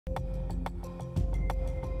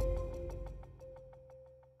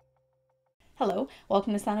Hello,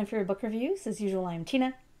 welcome to Sign Up for Your Book Reviews. As usual, I'm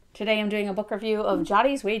Tina. Today I'm doing a book review of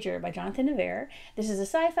Jati's Wager by Jonathan Nevair. This is a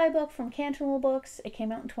sci-fi book from Cantonal Books. It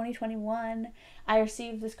came out in 2021. I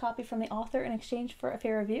received this copy from the author in exchange for a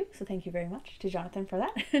fair review, so thank you very much to Jonathan for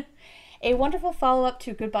that. A wonderful follow-up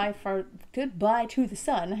to Goodbye to the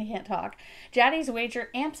Sun, I can't talk. Jati's Wager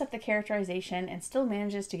amps up the characterization and still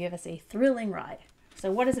manages to give us a thrilling ride.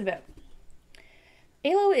 So what is it about?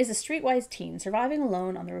 Alo is a streetwise teen surviving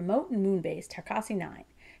alone on the remote and moon-based Tarkasi 9.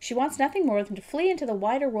 She wants nothing more than to flee into the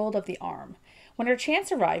wider world of the Arm. When her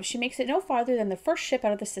chance arrives, she makes it no farther than the first ship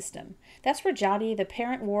out of the system. That's where Jati, the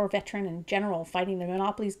parent war veteran and general fighting the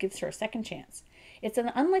monopolies, gives her a second chance. It's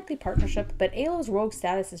an unlikely partnership, but Alo's rogue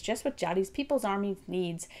status is just what Jati's People's Army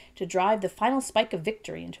needs to drive the final spike of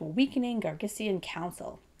victory into a weakening Gargisian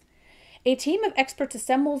council. A team of experts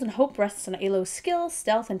assembles and hope rests on Alo's skill,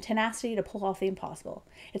 stealth, and tenacity to pull off the impossible.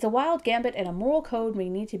 It's a wild gambit, and a moral code may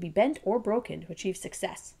need to be bent or broken to achieve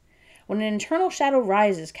success. When an internal shadow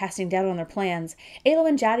rises, casting doubt on their plans, Alo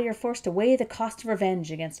and Jati are forced to weigh the cost of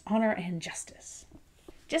revenge against honor and justice.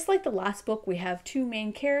 Just like the last book, we have two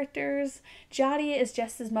main characters. Jati is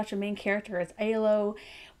just as much a main character as Alo,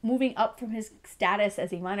 moving up from his status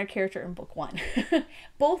as a minor character in book 1.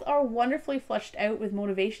 Both are wonderfully fleshed out with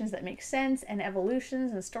motivations that make sense and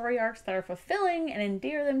evolutions and story arcs that are fulfilling and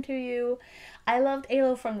endear them to you. I loved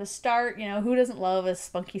Alo from the start, who doesn't love a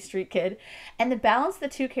spunky street kid? And the balance the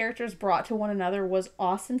two characters brought to one another was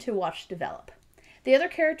awesome to watch develop. The other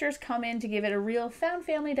characters come in to give it a real found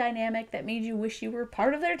family dynamic that made you wish you were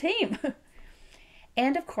part of their team.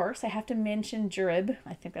 And of course, I have to mention Jurib,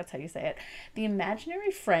 I think that's how you say it, the imaginary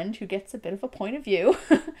friend who gets a bit of a point of view.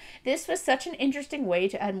 This was such an interesting way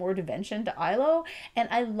to add more dimension to Ilo, and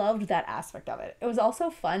I loved that aspect of it. It was also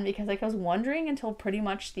fun because I was wondering until pretty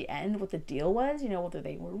much the end what the deal was, whether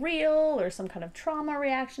they were real or some kind of trauma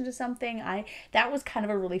reaction to something. That was kind of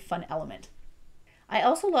a really fun element. I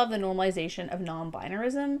also love the normalization of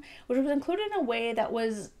non-binarism, which was included in a way that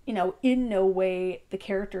was, in no way the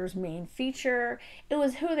character's main feature. It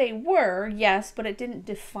was who they were, yes, but it didn't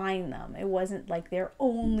define them. It wasn't like their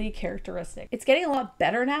only characteristic. It's getting a lot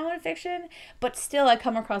better now in fiction, but still I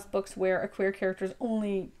come across books where a queer character's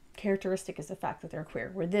only characteristic is the fact that they're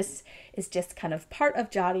queer, where this is just kind of part of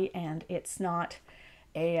Jati and it's not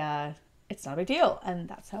a big deal, and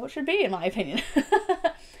that's how it should be in my opinion.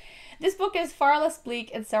 This book is far less bleak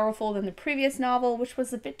and sorrowful than the previous novel, which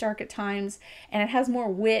was a bit dark at times, and it has more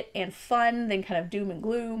wit and fun than kind of doom and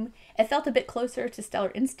gloom. It felt a bit closer to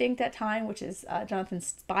Stellar Instinct at time, which is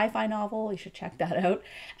Jonathan's sci-fi novel. You should check that out,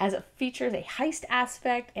 as it features a heist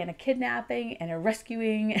aspect and a kidnapping and a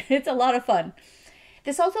rescuing. It's a lot of fun.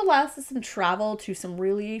 This also allows us some travel to some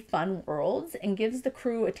really fun worlds and gives the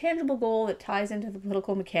crew a tangible goal that ties into the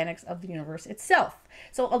political mechanics of the universe itself.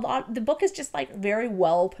 So the book is just like very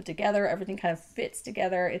well put together. Everything kind of fits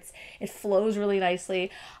together. It flows really nicely.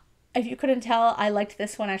 If you couldn't tell, I liked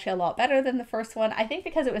this one actually a lot better than the first one. I think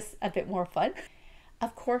because it was a bit more fun.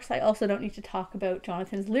 Of course, I also don't need to talk about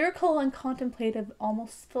Jonathan's lyrical and contemplative,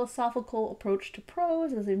 almost philosophical approach to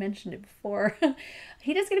prose, as I mentioned it before.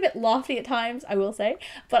 He does get a bit lofty at times, I will say,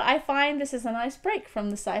 but I find this is a nice break from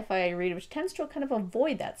the sci-fi I read, which tends to kind of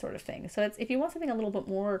avoid that sort of thing. So if you want something a little bit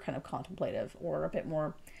more kind of contemplative or a bit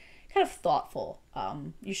more kind of thoughtful,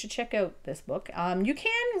 you should check out this book. You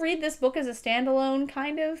can read this book as a standalone,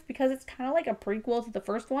 kind of, because it's kind of like a prequel to the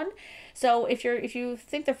first one. So if you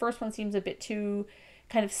think the first one seems a bit too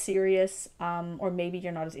kind of serious, or maybe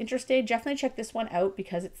you're not as interested, definitely check this one out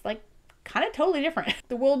because it's like kind of totally different.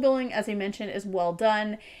 The world building, as I mentioned, is well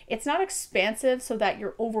done. It's not expansive so that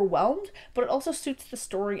you're overwhelmed, but it also suits the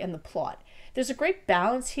story and the plot. There's a great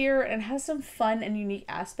balance here and has some fun and unique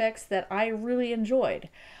aspects that I really enjoyed.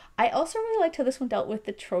 I also really liked how this one dealt with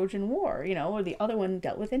the Trojan War, or the other one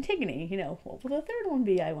dealt with Antigone. What will the third one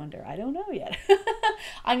be, I wonder? I don't know yet.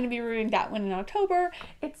 I'm going to be reviewing that one in October.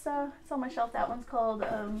 It's on my shelf. That one's called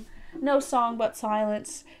No Song But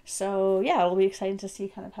Silence. So yeah, it'll be exciting to see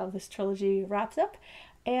kind of how this trilogy wraps up.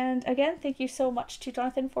 And again, thank you so much to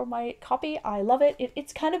Jonathan for my copy. I love it.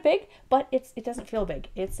 It's kind of big, but it doesn't feel big.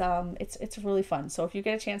 It's really fun. So if you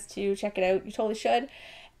get a chance to check it out, you totally should.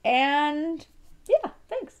 And yeah,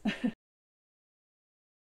 thanks.